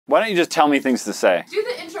Why don't you just tell me things to say? Do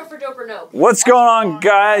the intro for Dope or No. What's going on,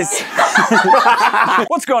 guys?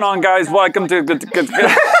 What's going on, guys? Welcome to...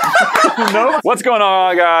 No? What's going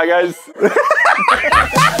on, guys?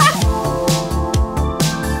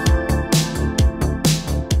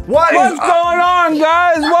 What's going on,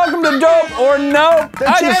 guys? Welcome to Dope or No.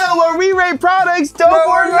 The channel where we rate products dope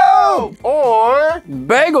or no. Or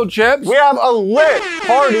bagel chips. We have a lit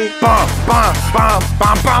party. Bum, bum, bum,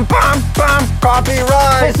 bum, bum, bum, bum.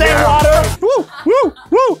 Copyright. Woo, woo,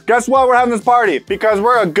 woo. Guess what? We're having this party because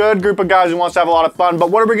we're a good group of guys who wants to have a lot of fun.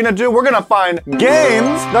 But what are we gonna do? We're gonna find games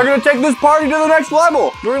that are gonna take this party to the next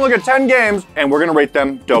level. We're gonna look at 10 games and we're gonna rate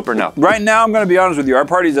them dope or no. Right now, I'm gonna be honest with you. Our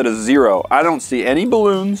party's at a 0. I don't see any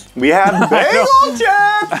balloons. We have bagel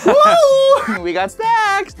chips. Woo! We got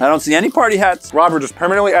snacks. I don't see any party hats. Robert, just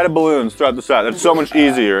permanently added balloons throughout the set. That's so much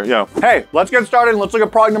easier. Yeah. Hey, let's get started and let's look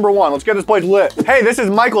at product number 1. Let's get this place lit. Hey, this is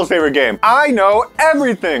Michael's favorite game. I know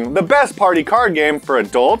everything. The best party card game for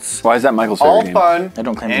adults. Why is that Michael's favorite game? All fun I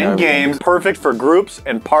don't claim and games. Perfect for groups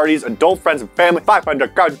and parties, adult friends and family.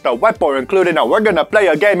 500 cards, the whiteboard included. Now we're gonna play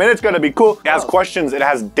a game and it's gonna be cool. It has questions, it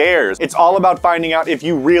has dares. It's all about finding out if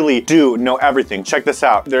you really do know everything. Check this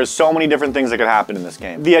out. There's so many different things that could happen in this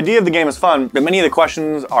game. The idea of the game is fun, but many of the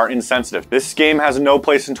questions are insensitive. This game has no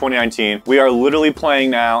place in 2019. We are literally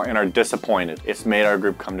playing now and are disappointed. It's made our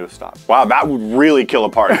group come to a stop. Wow, that would really kill a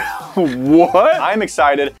party. What? I'm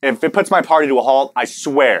excited. If it puts my party to a halt, I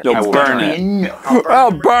swear I will burn it.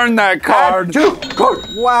 I'll burn that card.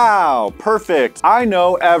 Wow, perfect. I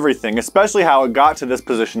know everything, especially how it got to this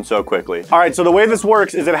position so quickly. All right, so the way this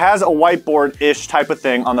works is it has a whiteboard-ish type of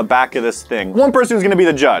thing on the back of this thing. One person is gonna be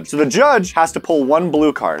the judge. So the judge has to pull one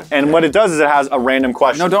blue card. And what it does is it has a random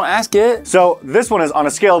question. No, don't ask it. So this one is on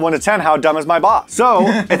a scale of 1 to 10, how dumb is my boss? So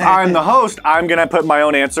if I'm the host, I'm gonna put my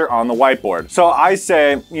own answer on the whiteboard. So I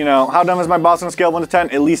say, you know, how dumb is my boss on a scale of 1 to 10?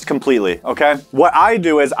 At least completely, okay? What I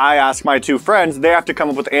do is I ask my 2 friends, they have to come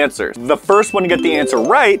up with answers. The first one to get the answer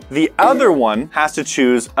right, the other one has to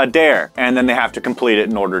choose a dare. And then they have to complete it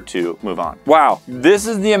in order to move on. Wow, this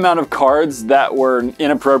is the amount of cards that were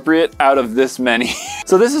inappropriate out of this many.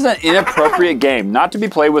 So this is an inappropriate game, not to be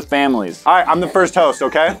played with families. All right, I'm the first host,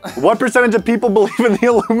 okay? What percentage of people believe in the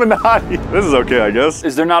Illuminati? This is okay, I guess.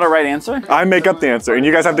 Is there not a right answer? I make up the answer, and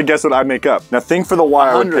you guys have to guess what I make up. Now think for the why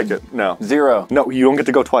I would pick it. No. 0. No, you don't get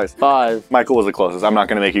to go twice. 5. Michael was the closest. I'm not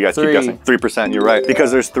gonna make you guys 3. keep guessing. 3%, you're right.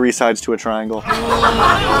 Because there's 3 sides to a triangle.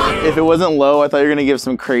 If it wasn't low, I thought you were gonna give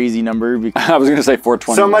some crazy number. I was gonna say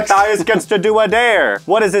 420. So Matthias gets to do a dare.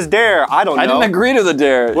 What is his dare? I don't know. I didn't agree to the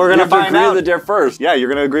dare. We're gonna you have to find agree out. to the dare first. Yeah, you're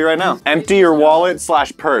gonna agree right now. Empty your wallet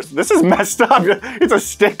 / purse. This is messed up. It's a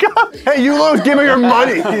stick up. Hey, you lose, give me your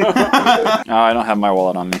money. Oh, I don't have my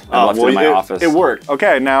wallet on me. I left it in my office. It worked.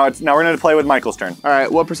 Okay, now we're gonna play with Michael's turn. All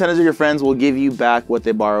right, what percentage of your friends will give you back what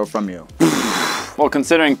they borrow from you? Well,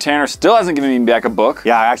 considering Tanner still hasn't given me back a book.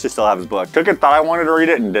 Yeah, I actually still have his book. Took it, thought I wanted to read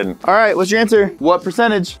it and didn't. All right, what's your answer? What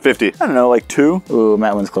percentage? 50. I don't know, like 2. Ooh,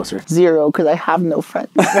 Matt wins closer. 0, because I have no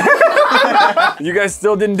friends. You guys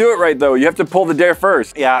still didn't do it right, though. You have to pull the dare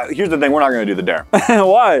first. Yeah, here's the thing, we're not gonna do the dare.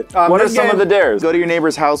 Why? What are some of the dares? Go to your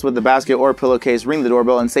neighbor's house with a basket or a pillowcase, ring the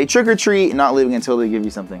doorbell, and say trick or treat, not leaving until they give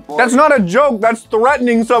you something. That's not a joke, that's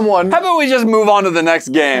threatening someone. How about we just move on to the next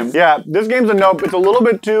game? Yeah, this game's a nope. It's a little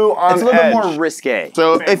bit too on It's a little edge. bit more risque.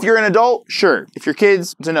 So if you're an adult, sure. If you're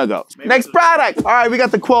kids, it's a no-go. Next product. All right, we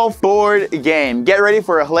got the Quelf board game. Get ready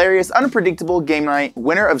for a hilarious, unpredictable game night.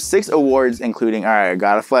 Winner of 6 awards, including, all right, I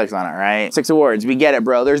gotta flex on it, right? 6 awards, we get it,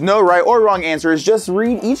 bro. There's no right or wrong answers. Just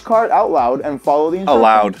read each card out loud and follow the instructions.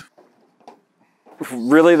 Allowed.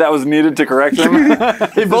 Really? That was needed to correct him?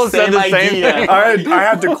 They both said the same thing. I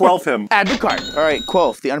had to quelf him. Add the card. All right,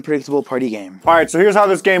 Quelf, the unpredictable party game. All right, so here's how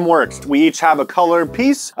this game works. We each have a color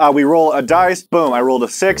piece. We roll a dice. Boom, I rolled a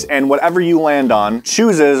 6, and whatever you land on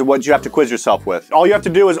chooses what you have to quiz yourself with. All you have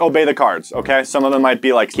to do is obey the cards, okay? Some of them might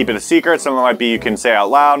be like keep it a secret. Some of them might be you can say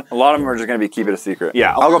out loud. A lot of them are just gonna be keep it a secret.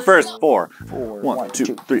 Yeah, I'll go first. 4. 1, 2,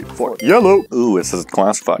 3, 4. Yellow. Ooh, it says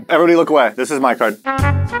classified. Everybody look away. This is my card.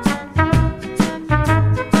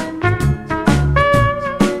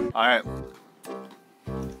 All right.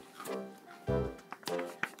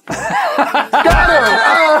 Got him!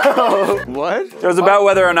 Oh! What? It was about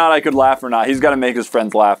whether or not I could laugh or not. He's got to make his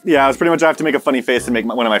friends laugh. Yeah, it's pretty much I have to make a funny face to make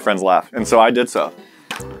one of my friends laugh. And so I did so.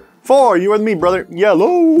 4, you with me, brother.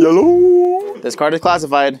 Yellow. Yellow. This card is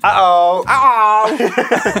classified. Uh-oh.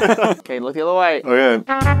 Uh-oh. Okay, look the other way. Okay.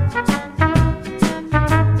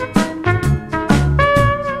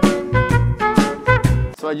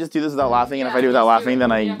 So I just do this without laughing? And if I do without laughing,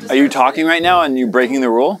 then I... Are you talking right now and you breaking the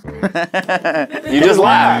rule? You just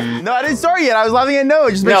laughed. No, I didn't start yet. I was laughing at no.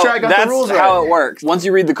 Just make sure I got the rules right. That's how it works. Once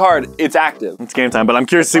you read the card, it's active. It's game time, but I'm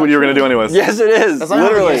curious to see what you were gonna do anyways. Yes, it is. That's not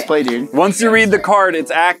literally how games play, dude. Once you read the card,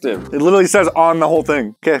 it's active. It literally says on the whole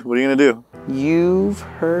thing. Okay, what are you gonna do? You've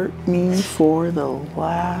hurt me for the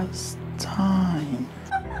last time.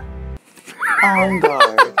 On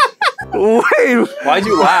guard. Wait, Why'd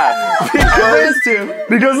you laugh?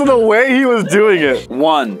 because of the way he was doing it.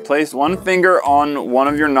 1. Place one finger on one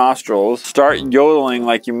of your nostrils, start yodeling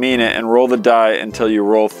like you mean it, and roll the die until you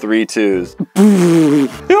roll 3 2s.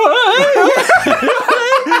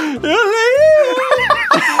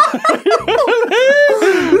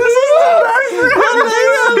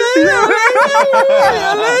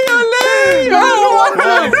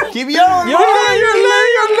 Keep yelling.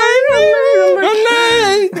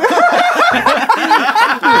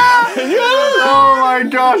 Oh my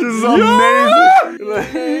gosh, this is amazing.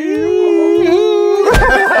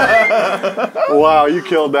 Wow, you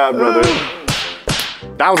killed that, brother.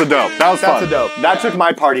 That was a dope. That was fun. That's a dope. That took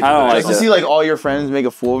my party. I don't like To see like all your friends make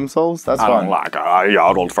a fool of themselves, that's I fun. don't like it. I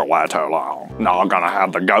yodeled for way too long. Now I'm gonna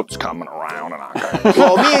have the goats coming around and I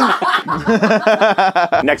Well,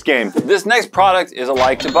 me Next game. This next product is a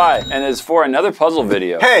like to buy and is for another puzzle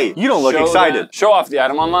video. Hey, you don't look excited. Show off the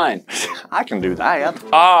item online. I can do that.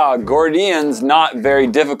 Gordian's not very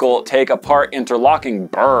difficult take apart interlocking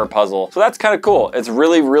burr puzzle. So that's kind of cool. It's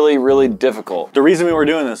really, really, really difficult. The reason we were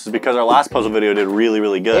doing this is because our last puzzle video did really,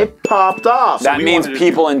 really good. it popped off. That means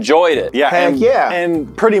people enjoyed it. Yeah, Heck yeah.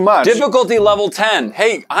 And pretty much. Difficulty level 10.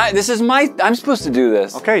 Hey, I'm supposed to do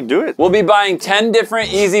this. Okay, do it. We'll be buying 10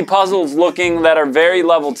 different easy puzzles looking that are very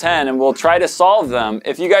level 10 and we'll try to solve them.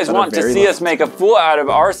 If you guys want to see us make a fool out of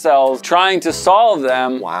ourselves trying to solve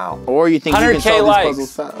them, Wow. Or you think you can 100K solve likes.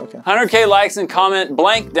 these puzzles? Okay. 100K likes and comment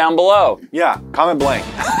blank down below. Yeah, comment blank.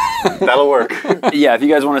 That'll work. Yeah, if you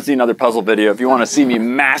guys want to see another puzzle video, if you want to see me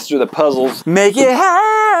master the puzzles, make it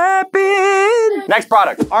happen. Next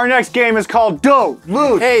product. Our next game is called Don't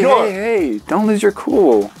Lose Hey, don't lose your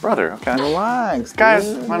cool. Brother, okay. Relax, Guys,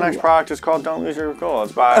 dude. my next product is called Don't Lose Your Cool.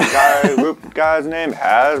 It's by a guy's named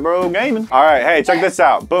Hasbro Gaming. All right, hey, check this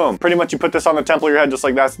out. Boom. Pretty much you put this on the temple of your head just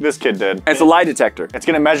like this kid did. It's a lie detector. It's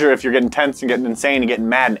gonna measure if you're getting tense and getting insane and getting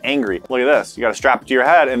mad and angry. Look at this. You gotta strap it to your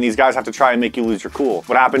head and these guys have to try and make you lose your cool.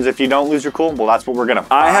 What happens if you don't lose your cool? Well, that's what we're gonna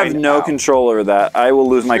find I have no out. control over that. I will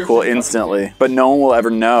lose my cool instantly, but no one will ever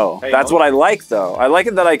know. That's what I like though. I like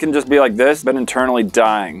it that I can just be like this, but internally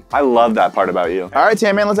dying. I love that part about you. All right,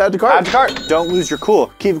 Tan Man, let's add to cart. Add to cart. Don't lose your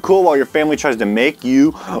cool. Keep it cool while your family tries to make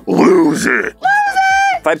you lose it.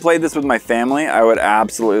 If I played this with my family, I would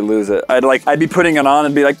absolutely lose it. I'd be putting it on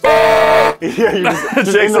and be like, Yeah, you're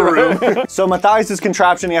just in the room. So Matthias'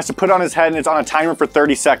 contraption, he has to put on his head and it's on a timer for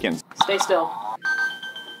 30 seconds. Stay still.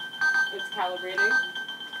 It's calibrating.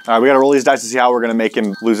 All right, we gotta roll these dice to see how we're gonna make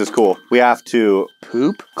him lose his cool. We have to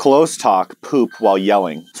Poop? close talk poop while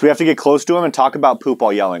yelling. So we have to get close to him and talk about poop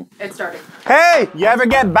while yelling. It's starting. Hey, you ever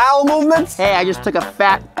get bowel movements? Hey, I just took a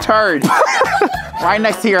fat turd. Right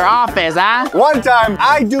next to your office, huh? One time,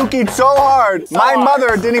 I dookied so hard, my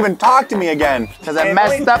mother didn't even talk to me again. Because I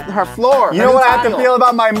messed up her floor. You know what I have to feel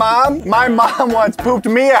about my mom? My mom once pooped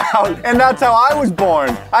me out, and that's how I was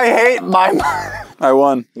born. I hate my mom. I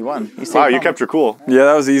won. You won. You Wow, you kept your cool. Yeah,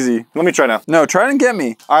 that was easy. Let me try now. No, try and get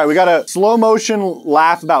me. All right, we got a slow motion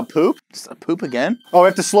laugh about poop. Poop again? Oh, we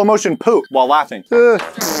have to slow motion poop while laughing. Ooh,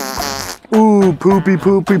 poopy,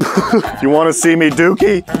 poopy, poop. You want to see me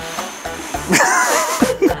dookie?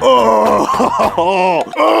 Oh, oh,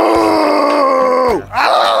 oh,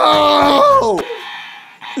 oh.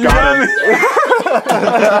 Got him.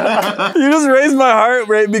 You just raised my heart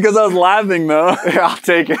rate because I was laughing though. Yeah, I'll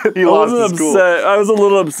take it. He I lost wasn't his cool. upset. I was a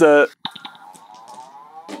little upset.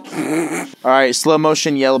 All right, slow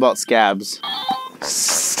motion yell about scabs.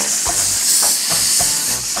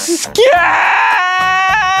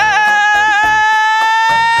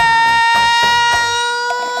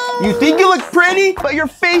 You think you look pretty, but your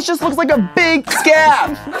face just looks like a big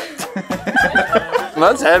scab.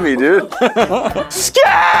 That's heavy, dude.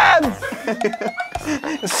 Scabs!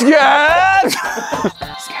 Scabs!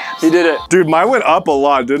 He did it. Dude, mine went up a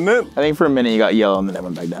lot, didn't it? I think for a minute you got yellow and then it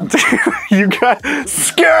went back down. You got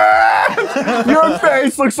scared. Your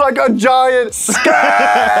face looks like a giant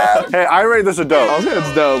scab. Hey, I rate this a dope.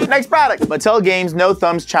 It's dope. Next product, Mattel Games No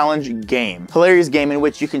Thumbs Challenge Game. Hilarious game in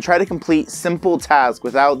which you can try to complete simple tasks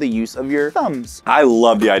without the use of your thumbs. I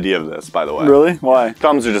love the idea of this, by the way. Really? Why?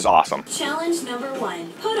 Thumbs are just awesome. Challenge number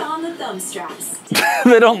 1. Put on the thumb straps.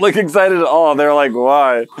 They don't look excited at all. They're like,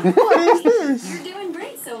 why? You're doing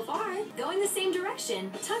great so far. Go in the same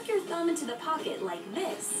direction. Tuck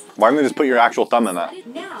Why don't you just put your actual thumb in that?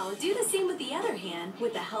 Now, do the same with the other hand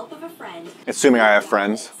with the help of a friend. Assuming I have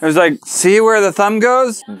friends. It was like, see where the thumb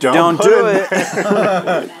goes? Don't do it.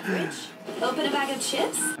 Beverage. Open a bag of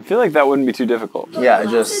chips. I feel like that wouldn't be too difficult. Yeah,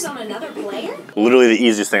 Glasses on another player. Literally the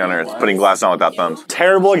easiest thing on earth, putting glasses on without thumbs.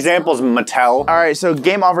 Terrible examples, Mattel. All right, so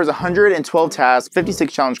game offers 112 tasks,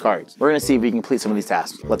 56 challenge cards. We're gonna see if we can complete some of these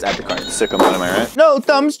tasks. Let's add the cards. Sick of am I right? No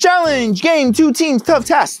thumbs challenge. Game 2 teams tough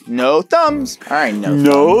tasks. No thumbs. All right,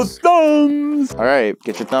 no thumbs. All right,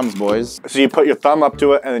 get your thumbs, boys. So you put your thumb up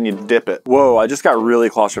to it and then you dip it. Whoa, I just got really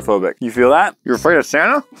claustrophobic. You feel that? You're afraid of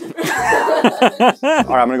Santa? All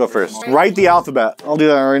right, I'm gonna go first. Write the alphabet. I'll do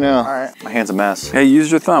that right now. All right. My hand's a mess. Hey, use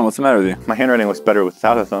your thumb. What's the matter with you? My handwriting looks better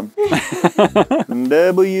without a thumb.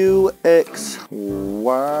 W, X,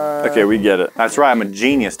 Y. Okay, we get it. That's right, I'm a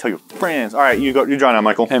genius. Tell your friends. All right, you go. You draw now,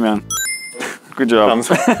 Michael. Hey, man. Good job.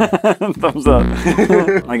 Thumbs up.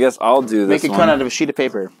 I guess I'll do this. Make a cone out of a sheet of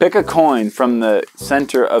paper. Pick a coin from the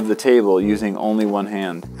center of the table using only one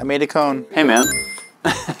hand. I made a cone. Hey, man.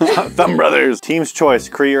 Thumb brothers. Team's choice.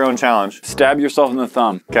 Create your own challenge. Stab yourself in the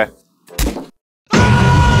thumb. Okay.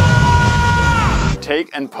 Take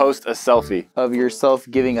and post a selfie. Of yourself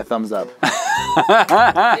giving a thumbs up.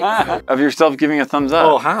 Of yourself giving a thumbs up.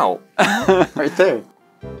 Oh, how? Right there.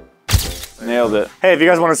 Nailed it. Hey, if you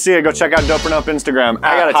guys want to see it, go check out Dope or Nope Instagram.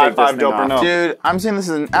 I gotta take this Hi5 thing Dope or off. Nope. Dude, I'm saying this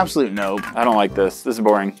is an absolute nope. I don't like this. This is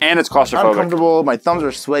boring. And it's claustrophobic. Uncomfortable, my thumbs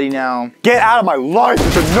are sweaty now. Get out of my life.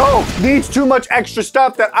 It's a no. Needs too much extra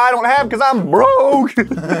stuff that I don't have because I'm broke. And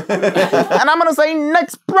I'm gonna say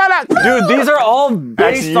next product. Dude, these are all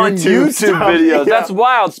based on YouTube YouTube stuff, videos. yeah. That's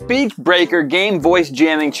wild. Speech breaker, game voice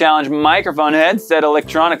jamming challenge, microphone headset,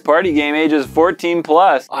 electronic party game, ages 14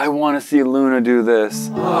 plus. I want to see Luna do this.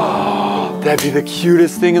 That'd be the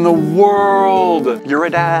cutest thing in the world. You're a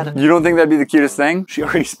dad. You don't think that'd be the cutest thing? She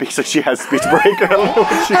already speaks like she has speech breaker. I don't know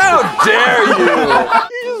what she How dare you?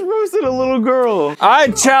 You just roasted a little girl. I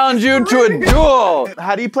challenge you to a duel.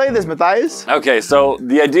 How do you play this, Matthias? Okay, so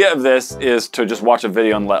the idea of this is to just watch a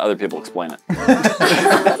video and let other people explain it.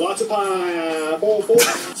 Once upon a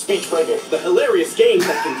speech breaker, the hilarious game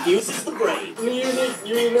that confuses the brain.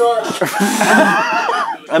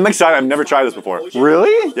 I'm excited. I've never tried this before.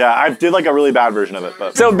 Really? Yeah, I did like a really bad version of it.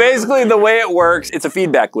 But. So basically the way it works, it's a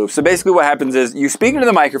feedback loop. So basically what happens is you speak into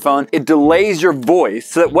the microphone, it delays your voice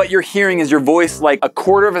so that what you're hearing is your voice like a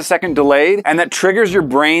quarter of a second delayed, and that triggers your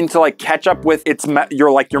brain to like catch up with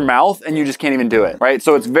your mouth, and you just can't even do it, right?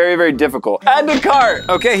 So it's very, very difficult. Add to cart.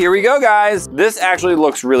 Okay, here we go, guys. This actually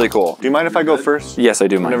looks really cool. Do you mind if I go first? Yes, I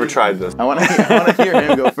do I've mind. never tried this. I wanna hear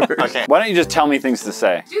him go first. Okay. Why don't you just tell me things to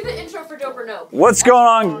say? Do the intro for Dope or Nope. What's going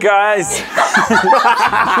on, guys?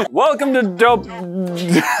 Welcome to Dope.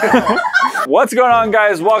 What's going on,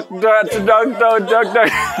 guys? Welcome to Dope.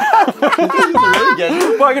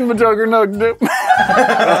 Welcome to Dope or Nope.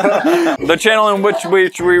 The channel in which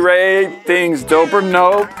we rate things dope or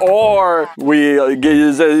nope, or we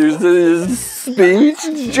use a speech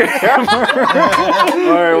jammer. All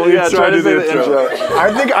right, well, Yeah, try to say the intro.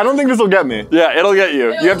 I don't think this will get me. Yeah, it'll get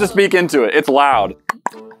you. You have to speak into it. It's loud.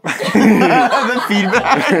 The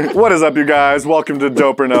feedback. What is up, you guys? Welcome to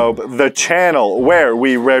Dope or Nope, the channel where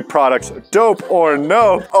we rate products dope or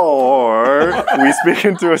nope, or we speak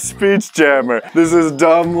into a speech jammer. This is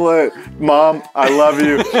dumb lit. Mom, I love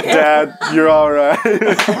you. Dad, you're all right.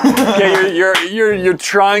 Okay, you're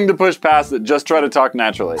trying to push past it. Just try to talk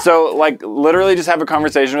naturally. So, like, literally just have a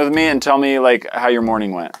conversation with me and tell me, like, how your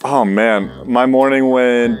morning went. Oh man, my morning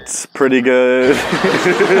went pretty good.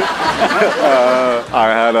 I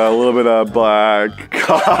had a little bit of black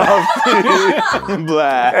coffee.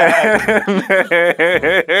 Black.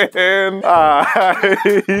 And I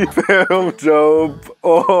filmed Dope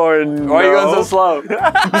or Nope. Why are you going so slow?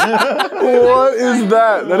 What is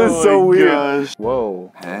that? That is so weird. Gosh.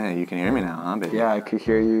 Whoa. Hey, you can hear me now, huh, baby? Yeah, I could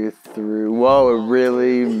hear you through. Whoa, it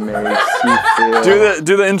really makes you feel.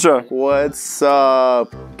 Do the intro. What's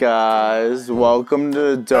up, guys? Welcome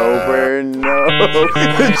to Dope or Nope,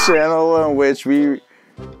 the channel in which we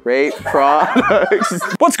rate products.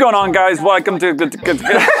 What's going on, guys? Welcome to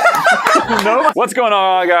What's going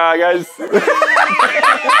on, guys?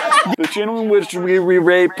 The channel in which we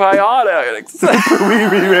rate products.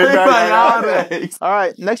 All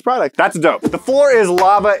right, next product. That's dope. The Floor is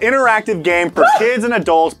Lava interactive game for kids and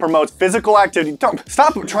adults, promotes physical activity. Don't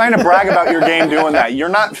stop trying to brag about your game doing that. You're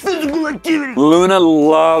not physical activity. Luna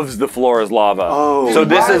loves The Floor is Lava. Oh. So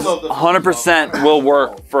this is 100% will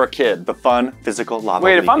work for a kid. The fun physical lava.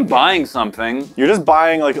 Wait, if I'm buying something, you're just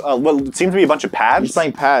buying like what seems to be a bunch of pads. You're just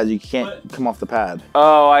playing pads. You can't can't come off the pad.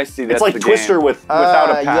 Oh, I see. That's It's like the Twister game. without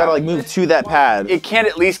a pad. You gotta like move to that pad. It can't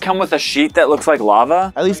at least come with a sheet that looks like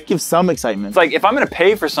lava. At least give some excitement. It's like if I'm gonna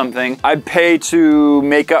pay for something, I'd pay to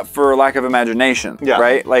make up for lack of imagination. Yeah.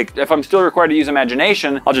 Right? Like if I'm still required to use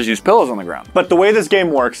imagination, I'll just use pillows on the ground. But the way this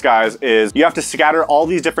game works, guys, is you have to scatter all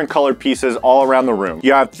these different colored pieces all around the room.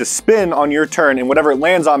 You have to spin on your turn, and whatever it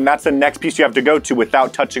lands on, that's the next piece you have to go to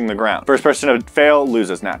without touching the ground. First person to fail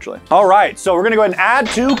loses naturally. All right, so we're gonna go ahead and add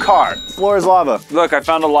to cart. Floor is lava. Look, I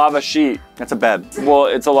found a lava sheet. That's a bed. Well,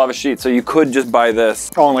 it's a lava sheet, so you could just buy this.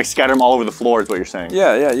 Oh, and like scatter them all over the floor is what you're saying.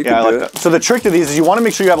 Yeah, you could Yeah, I do like it. that. So the trick to these is you want to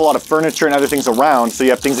make sure you have a lot of furniture and other things around so you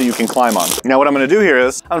have things that you can climb on. Now what I'm gonna do here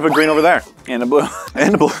is, I'm gonna put green over there. And a blue.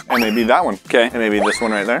 And a blue. And maybe that one. Okay. And maybe this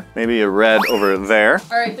one right there. Maybe a red over there.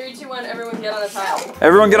 All right, 3, 2, 1. Everyone get on a tile.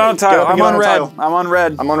 Everyone get on a tile. up and I'm get on on a red. tile. I'm on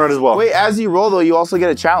red. I'm on red as well. Wait, as you roll though, you also get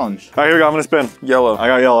a challenge. All right, here we go, I'm gonna spin. Yellow. I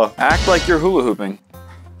got yellow. Act like you're hula hooping.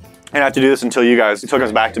 And I have to do this until it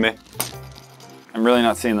comes back to me. I'm really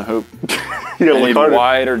not seeing the hoop. You gotta I look need harder.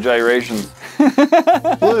 wider gyrations.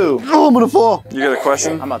 Blue. Oh, I'm gonna fall. You got a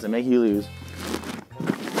question? I'm about to make you lose.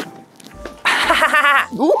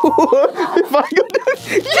 If I go down,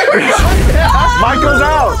 Mine goes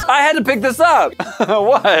out. I had to pick this up.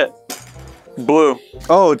 What? Blue.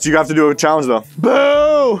 Oh, you have to do a challenge though.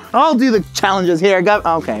 boo! I'll do the challenges here. I got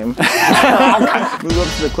okay. Move up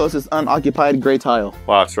to the closest unoccupied gray tile.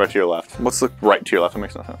 Wow, it's right to your left. What's the Right to your left, that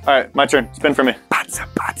makes no sense. All right, my turn. Spin for me.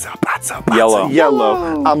 yellow?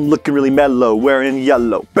 Yellow. I'm looking really mellow, wearing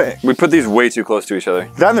yellow. Bang. We put these way too close to each other.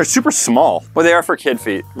 Then they're super small. Well, they are for kid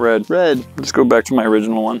feet. Red. Red. Let's go back to my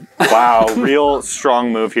original one. Wow, real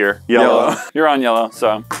strong move here. Yellow. You're on yellow,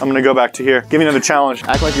 so. I'm gonna go back to here. Give me another challenge.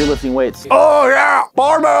 Act like you're lifting weights. Oh yeah,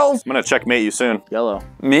 barbells. I'm gonna checkmate you soon. Yellow.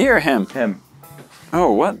 Me or him? Him.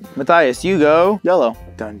 Oh, what? Matthias, you go. Yellow.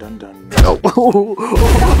 Dun dun dun. Oh,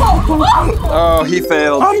 he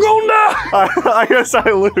failed. I'm going down. I guess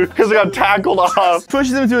I lose because I got tackled off.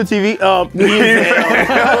 Pushes him to a TV. Oh,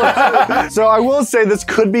 So I will say this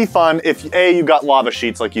could be fun if you got lava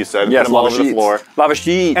sheets like you said, Yes, put them all lava over the sheets. floor. Lava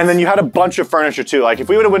sheet. And then you had a bunch of furniture too. Like if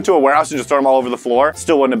we would have went to a warehouse and just thrown them all over the floor,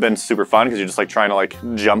 still wouldn't have been super fun because you're just like trying to like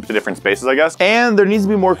jump to different spaces, I guess. And there needs to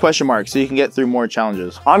be more question marks so you can get through more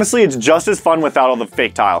challenges. Honestly, it's just as fun without all the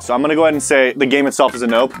fake tiles. So I'm gonna go ahead and say the game itself is a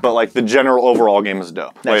nope, but like the general overall game is a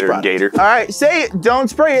dope. Later, product. Gator. All right, say it, don't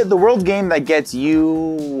spray it. The world game that gets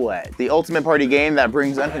you wet. The ultimate party game that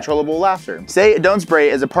brings uncontrollable laughter. Say it, don't spray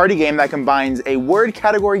it is a party game that combines a word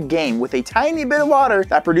category game with a tiny bit of water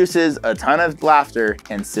that produces a ton of laughter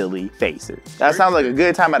and silly faces. That sounds like a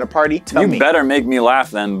good time at a party. Tell You me. better make me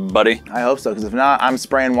laugh then, buddy. I hope so, because if not, I'm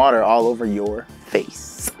spraying water all over your face.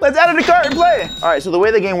 Let's add it to cart and play. All right, so the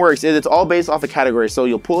way the game works is it's all based off a category. So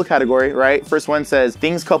you'll pull a category, right? First one says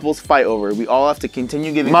things couples fight over. We all have to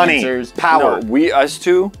continue giving Money. answers. Power. No, we, us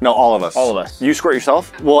two? No, all of us. All of us. You squirt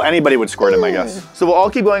yourself? Well, anybody would squirt him, I guess. So we'll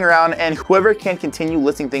all keep going around, and whoever can continue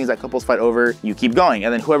listing things that couples fight over, you keep going.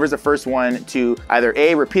 And then whoever's the first one to either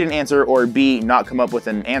A, repeat an answer, or B, not come up with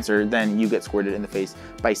an answer, then you get squirted in the face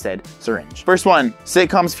by said syringe. First one,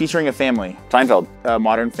 sitcoms featuring a family. Seinfeld.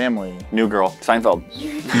 Modern Family. New girl. Seinfeld.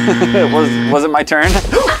 Was it my turn?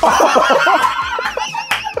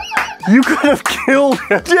 You could have killed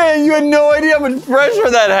him. Dang, you had no idea how much pressure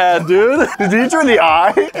that had, dude. Did he turn the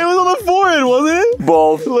eye? It was on the forehead, wasn't it?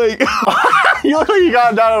 Both. Like, You look like you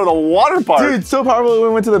got down out of the water park. dude, so powerful we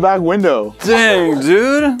went to the back window. Dang,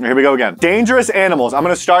 dude. Here we go again. Dangerous animals. I'm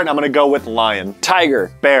gonna start and I'm gonna go with lion.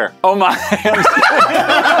 Tiger. Bear. Oh my. No,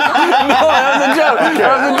 that was a joke.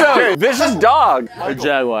 That was a joke. Vicious dog. A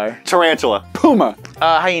jaguar. Tarantula. Puma.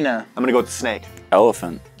 Hyena. I'm gonna go with the snake.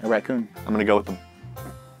 Elephant. A raccoon. I'm gonna go with the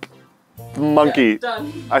monkey.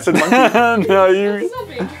 Done. I said monkey. No, you. It's not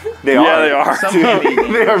dangerous. They Yeah, are. they are. Some can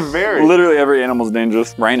be They are very. Literally every animal's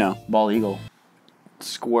dangerous. Rhino. Bald eagle.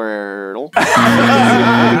 Squirtle.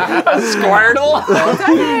 Squirtle?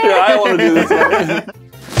 Yeah, I want to do this one.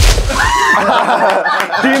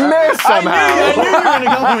 He missed somehow. I knew you were gonna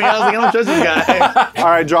come for me. I was like, I don't trust this guy. All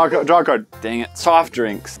right, draw a card. Dang it. Soft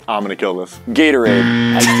drinks. I'm gonna kill this.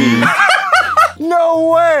 Gatorade. Iced tea. No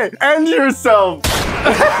way! End yourself!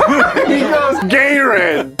 He goes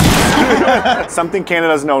Gatorade! Something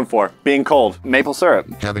Canada's known for, being cold. Maple syrup.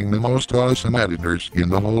 Having the most awesome editors in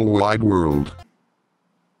the whole wide world.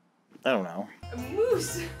 I don't know. A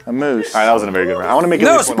moose. A moose. All right, that wasn't a very good round. I want to make it.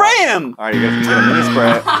 No, spray him! All right, you gotta get a mini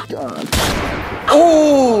spray.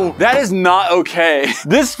 Oh, that is not okay.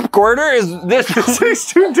 This squirter is this.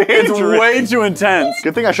 It's too dangerous. It's way too intense.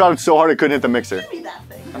 Good thing I shot it so hard it couldn't hit the mixer.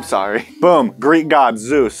 I'm sorry. Boom. Greek god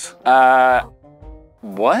Zeus.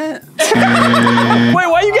 What? Wait,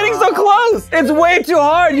 why are you getting so close? It's way too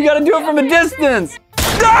hard. You gotta do it from a distance.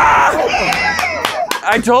 Ah!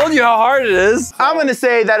 I told you how hard it is. I'm gonna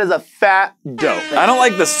say that is a fat dope. I don't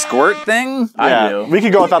like the squirt thing. I do. We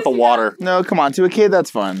could go without the water. No, come on, to a kid, that's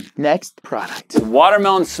fun. Next product.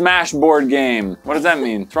 Watermelon smash board game. What does that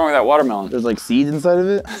mean? What's wrong with that watermelon? There's like seeds inside of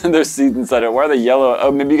it. There's seeds inside it. Why are they yellow?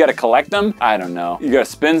 Oh, maybe you gotta collect them? I don't know. You gotta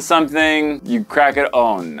spin something, you crack it.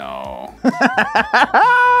 Oh no.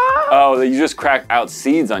 Oh, you just crack out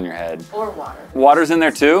seeds on your head. Or water. Water's in there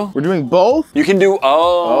too? We're doing both? You can do,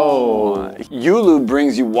 Yulu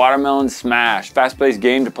brings you Watermelon Smash. Fast-paced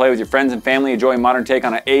game to play with your friends and family. Enjoy a modern take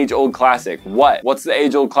on an age-old classic. What? What's the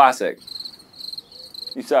age-old classic?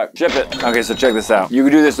 You suck. Ship it. Okay, so check this out. You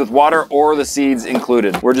can do this with water or the seeds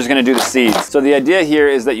included. We're just gonna do the seeds. So the idea here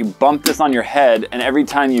is that you bump this on your head, and every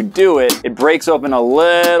time you do it, it breaks open a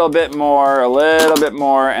little bit more,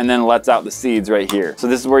 and then lets out the seeds right here. So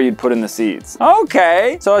this is where you'd put in the seeds.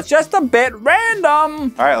 Okay, so it's just a bit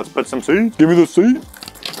random. All right, let's put some seeds. Give me the seed.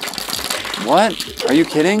 What? Are you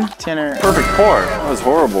kidding? Tanner. Perfect pour. That was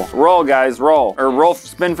horrible. Roll, guys, roll. Or roll,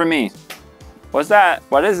 spin for me. What's that?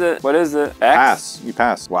 What is it? What is it? X? Pass. You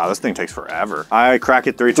pass. Wow, this thing takes forever. I crack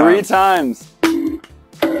it 3 times. 3 times.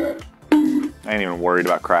 I ain't even worried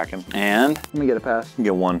about cracking. And? Let me get a pass. You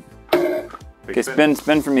get 1. Okay, spin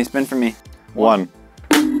for me, spin for me. 1.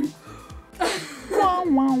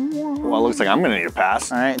 Well, it looks like I'm gonna need a pass.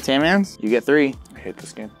 All right, Tammans, you get 3. I hate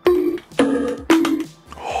this game.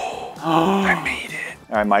 I made it.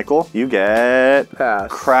 All right, Michael, you get Pass.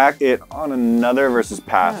 Crack it on another versus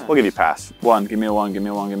pass. We'll give you pass. 1, give me a 1, give me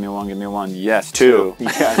a 1, give me a 1, give me a 1. Yes, 2. 2.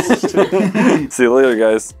 Yes. See you later,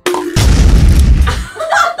 guys.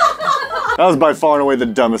 That was by far and away the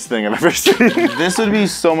dumbest thing I've ever seen. This would be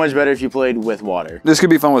so much better if you played with water. This could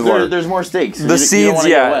be fun with water. There's more stakes. The seeds,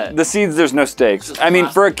 yeah. The seeds, there's no stakes. I mean,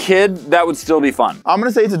 for a kid, that would still be fun. I'm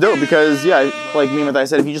gonna say it's a dope because, yeah, like me and Matthias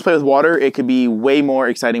said, if you just play with water, it could be way more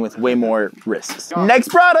exciting with way more risks. Next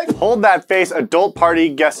product. Hold that face, adult party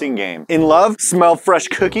guessing game. In love, smell fresh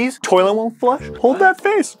cookies, toilet won't flush. Hold that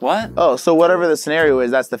face. What? Oh, so whatever the scenario is,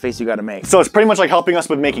 that's the face you gotta make. So it's pretty much like helping us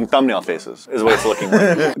with making thumbnail faces, is what it's looking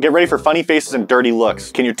like. Get ready for funny faces and dirty looks.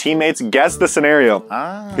 Can your teammates guess the scenario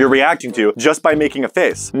you're reacting to just by making a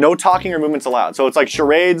face? No talking or movements allowed. So it's like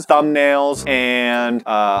charades, thumbnails, and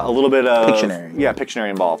a little bit of Pictionary. Yeah,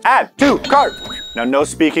 Pictionary involved. Add to cart. Now, no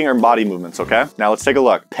speaking or body movements, okay? Now let's take a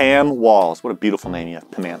look. Pam Walls. What a beautiful name you have,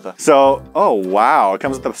 Pamantha. So, oh wow, it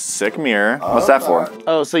comes with a sick mirror. What's that for?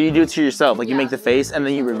 Oh, so you do it to yourself. Like you make the face and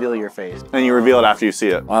then you reveal your face. And you reveal it after you see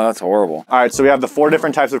it. Wow, that's horrible. All right, so we have the 4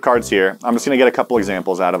 different types of cards here. I'm just gonna get a couple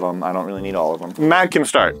examples out of them. I don't really need all of them. Matt can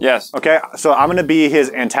start. Yes. Okay, so I'm gonna be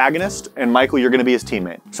his antagonist, and Michael, you're gonna be his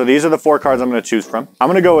teammate. So these are the 4 cards I'm gonna choose from. I'm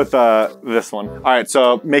gonna go with this one. All right,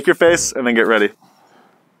 so make your face and then get ready.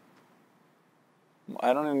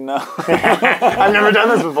 I don't even know. I've never done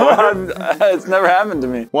this before. It's never happened to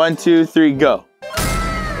me. 1, 2, 3, go.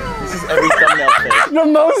 This is every thumbnail face. The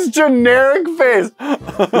most generic face.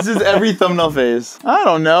 This is every thumbnail face. I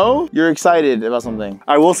don't know. You're excited about something.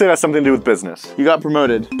 I will say that's something to do with business. You got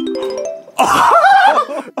promoted.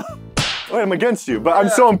 Wait, I'm against you, but I'm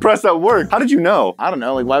so impressed that worked. How did you know? I don't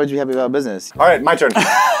know. Like, why would you be happy about business? All right, my turn.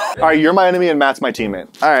 All right, you're my enemy and Matt's my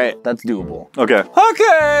teammate. All right, that's doable. Okay.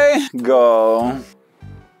 Okay. Go.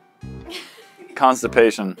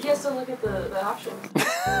 Constipation. He has to look at the options.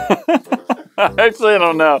 Actually, I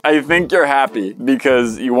don't know. I think you're happy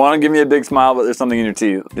because you want to give me a big smile, but there's something in your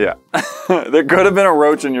teeth. Yeah. There could have been a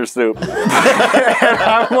roach in your soup. And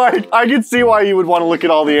I'm like, I can see why you would want to look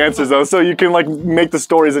at all the answers though, so you can like make the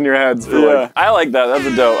stories in your heads. For, like, I like that. That's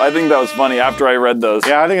a dope. I think that was funny after I read those.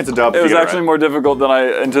 yeah, I think it's a dope. It was actually more difficult than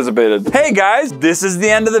I anticipated. Hey guys, this is the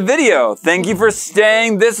end of the video. Thank you for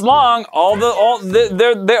staying this long.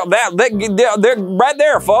 They're right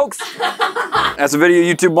there, folks. That's a video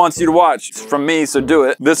YouTube wants you to watch. It's from me, so do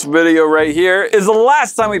it. This video right here is the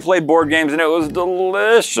last time we played board games, and it was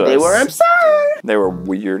delicious. They were absurd. They were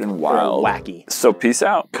weird and wild. Wacky. So peace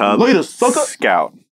out. Cub Look at this sucker. Scout.